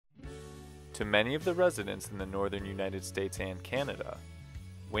To many of the residents in the northern United States and Canada,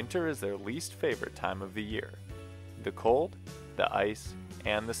 winter is their least favorite time of the year. The cold, the ice,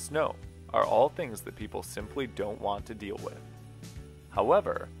 and the snow are all things that people simply don't want to deal with.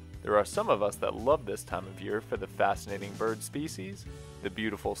 However, there are some of us that love this time of year for the fascinating bird species, the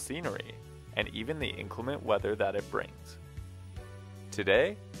beautiful scenery, and even the inclement weather that it brings.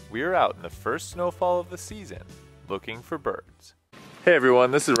 Today, we are out in the first snowfall of the season, looking for birds. Hey everyone,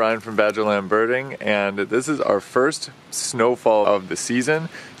 this is Ryan from Badgerland Birding, and this is our first snowfall of the season.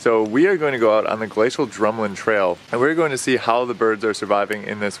 So we are going to go out on the Glacial Drumlin Trail, and we're going to see how the birds are surviving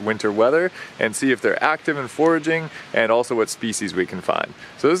in this winter weather, and see if they're active and foraging, and also what species we can find.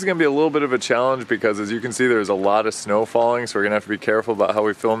 So this is going to be a little bit of a challenge because, as you can see, there's a lot of snow falling, so we're going to have to be careful about how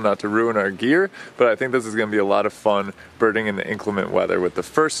we film not to ruin our gear, but I think this is going to be a lot of fun birding in the inclement weather, with the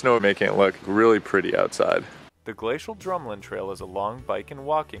first snow making it look really pretty outside. The Glacial Drumlin Trail is a long bike and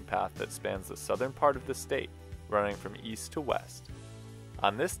walking path that spans the southern part of the state, running from east to west.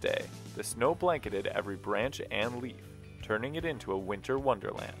 On this day, the snow blanketed every branch and leaf, turning it into a winter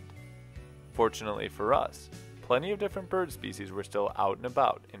wonderland. Fortunately for us, plenty of different bird species were still out and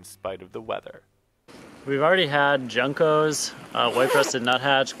about in spite of the weather. We've already had juncos, white-breasted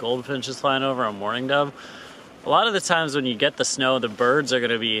nuthatch, goldfinches flying over, and mourning dove. A lot of the times when you get the snow, the birds are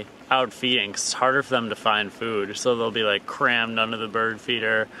going to be out feeding because it's harder for them to find food. So they'll be like crammed under the bird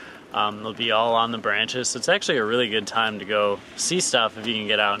feeder. They'll be all on the branches. So it's actually a really good time to go see stuff if you can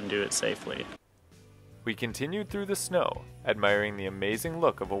get out and do it safely. We continued through the snow, admiring the amazing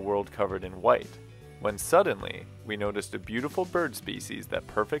look of a world covered in white, when suddenly we noticed a beautiful bird species that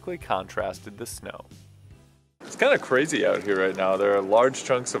perfectly contrasted the snow. It's kind of crazy out here right now. There are large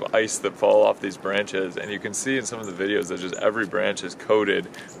chunks of ice that fall off these branches, and you can see in some of the videos that just every branch is coated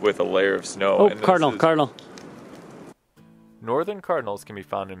with a layer of snow. Oh, cardinal. Northern cardinals can be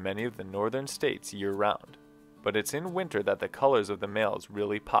found in many of the northern states year-round, but it's in winter that the colors of the males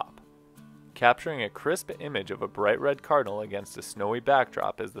really pop. Capturing a crisp image of a bright red cardinal against a snowy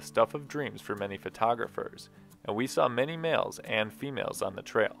backdrop is the stuff of dreams for many photographers, and we saw many males and females on the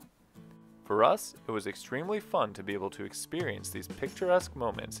trail. For us, it was extremely fun to be able to experience these picturesque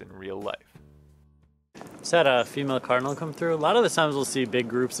moments in real life. Just had a female cardinal come through. A lot of the times we'll see big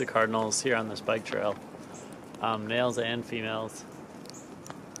groups of cardinals here on this bike trail. Males and females.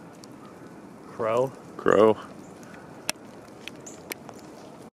 Crow.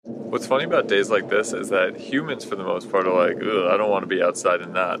 What's funny about days like this is that humans, for the most part, are like, ugh, I don't want to be outside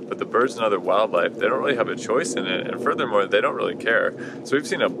in that. But the birds and other wildlife, they don't really have a choice in it, and furthermore, they don't really care. So we've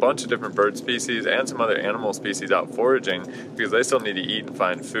seen a bunch of different bird species and some other animal species out foraging because they still need to eat and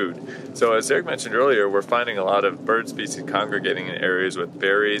find food. So as Eric mentioned earlier, we're finding a lot of bird species congregating in areas with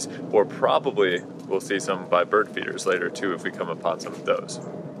berries, or probably we'll see some by bird feeders later too if we come upon some of those.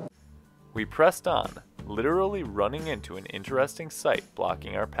 We pressed on, literally running into an interesting sight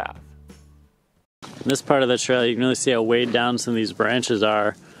blocking our path. In this part of the trail, you can really see how weighed down some of these branches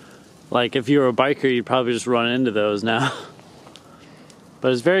are. Like if you were a biker, you'd probably just run into those now.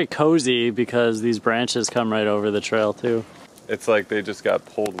 But it's very cozy because these branches come right over the trail too. It's like they just got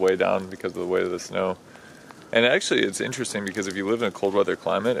pulled way down because of the weight of the snow. And actually it's interesting because if you live in a cold weather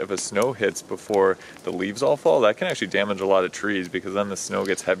climate, if a snow hits before the leaves all fall, that can actually damage a lot of trees because then the snow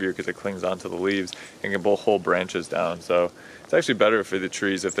gets heavier because it clings onto the leaves and can pull whole branches down. So it's actually better for the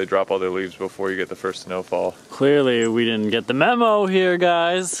trees if they drop all their leaves before you get the first snowfall. Clearly we didn't get the memo here,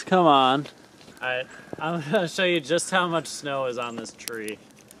 guys. Come on. I'm gonna show you just how much snow is on this tree.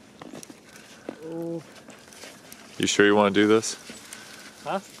 Ooh. You sure you want to do this?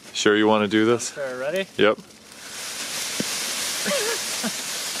 Huh? Sure you want to do this? Sure, ready? Yep.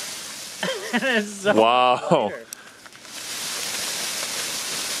 It's so wow.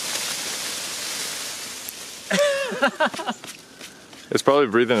 It's probably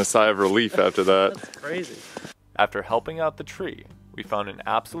breathing a sigh of relief after that. That's crazy. After helping out the tree, we found an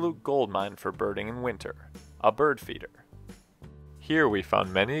absolute goldmine for birding in winter, a bird feeder. Here we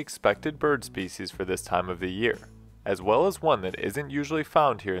found many expected bird species for this time of the year, as well as one that isn't usually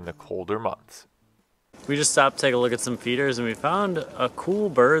found here in the colder months. We just stopped to take a look at some feeders and we found a cool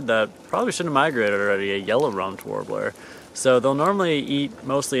bird that probably should have migrated already, a yellow-rumped warbler. So they'll normally eat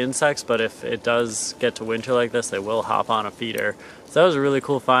mostly insects, but if it does get to winter like this, they will hop on a feeder. So that was a really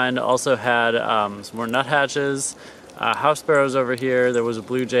cool find. Also had some more nuthatches, house sparrows over here. There was a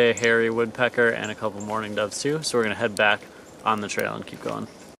blue jay, a hairy woodpecker, and a couple mourning doves too. So we're gonna head back on the trail and keep going.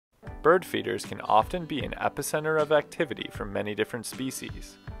 Bird feeders can often be an epicenter of activity for many different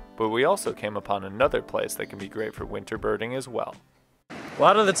species, but we also came upon another place that can be great for winter birding as well. A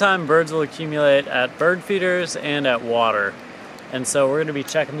lot of the time birds will accumulate at bird feeders and at water. And so we're going to be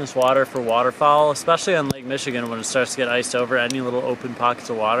checking this water for waterfowl, especially on Lake Michigan when it starts to get iced over, any little open pockets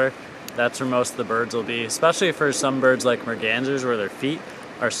of water. That's where most of the birds will be, especially for some birds like mergansers where their feet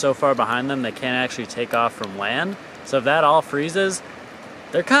are so far behind them they can't actually take off from land. So if that all freezes,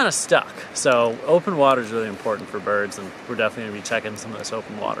 they're kind of stuck. So open water is really important for birds, and we're definitely going to be checking some of this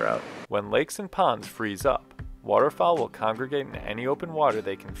open water out. When lakes and ponds freeze up, waterfowl will congregate in any open water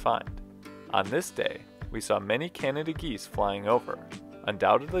they can find. On this day, we saw many Canada geese flying over,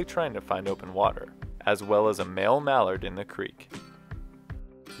 undoubtedly trying to find open water, as well as a male mallard in the creek.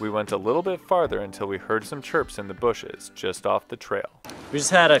 We went a little bit farther until we heard some chirps in the bushes just off the trail. We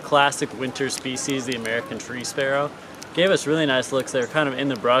just had a classic winter species, the American tree sparrow. Gave us really nice looks. They were kind of in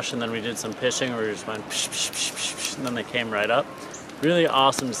the brush, and then we did some pitching where we just went psh, psh, psh, psh, psh, and then they came right up. Really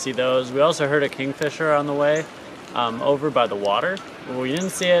awesome to see those. We also heard a kingfisher on the way over by the water. Well, we didn't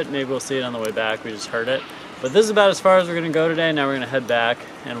see it. Maybe we'll see it on the way back. We just heard it. But this is about as far as we're going to go today. Now we're going to head back,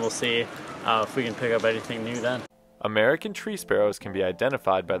 and we'll see if we can pick up anything new then. American tree sparrows can be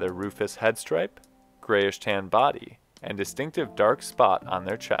identified by their rufous head stripe, grayish-tan body, and distinctive dark spot on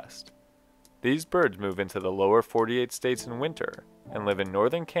their chest. These birds move into the lower 48 states in winter and live in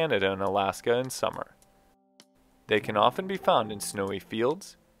northern Canada and Alaska in summer. They can often be found in snowy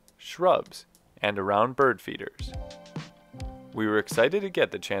fields, shrubs, and around bird feeders. We were excited to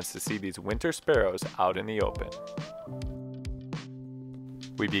get the chance to see these winter sparrows out in the open.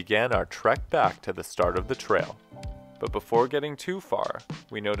 We began our trek back to the start of the trail, but before getting too far,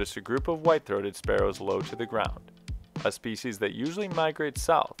 we noticed a group of white-throated sparrows low to the ground, a species that usually migrates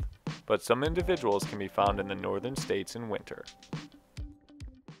south, but some individuals can be found in the northern states in winter.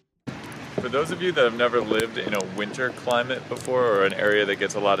 For those of you that have never lived in a winter climate before or an area that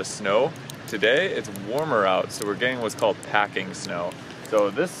gets a lot of snow, today it's warmer out, so we're getting what's called packing snow. So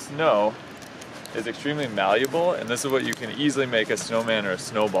this snow is extremely malleable, and this is what you can easily make a snowman or a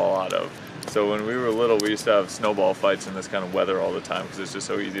snowball out of. So when we were little, we used to have snowball fights in this kind of weather all the time because it's just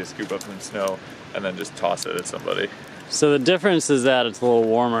so easy to scoop up some snow and then just toss it at somebody. So the difference is that it's a little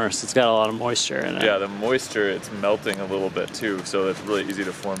warmer, so it's got a lot of moisture in it. Yeah, the moisture, it's melting a little bit too, so it's really easy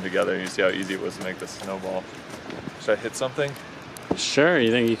to form together. You see how easy it was to make the snowball. Should I hit something? Sure,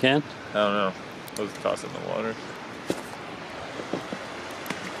 you think you can? I don't know. Let's toss it in the water.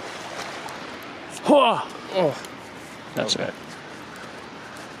 Oh! That's okay. right.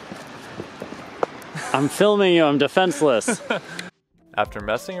 I'm filming you, I'm defenseless. After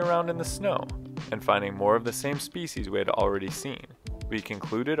messing around in the snow and finding more of the same species we had already seen, we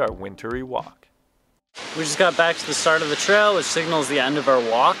concluded our wintry walk. We just got back to the start of the trail, which signals the end of our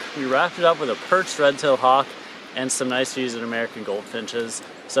walk. We wrapped it up with a perched red-tailed hawk and some nice views of American goldfinches.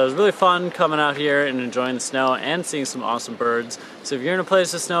 So it was really fun coming out here and enjoying the snow and seeing some awesome birds. So if you're in a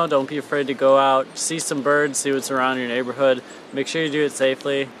place with snow, don't be afraid to go out, see some birds, see what's around your neighborhood. Make sure you do it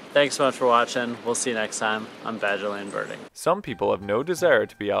safely. Thanks so much for watching. We'll see you next time on Badgerland Birding. Some people have no desire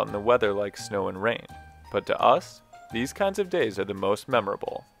to be out in the weather like snow and rain, but to us, these kinds of days are the most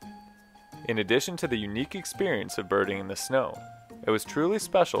memorable. In addition to the unique experience of birding in the snow, it was truly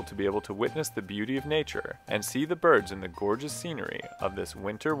special to be able to witness the beauty of nature and see the birds in the gorgeous scenery of this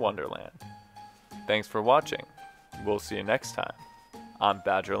winter wonderland. Thanks for watching. We'll see you next time on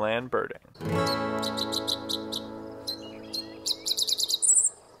Badgerland Birding.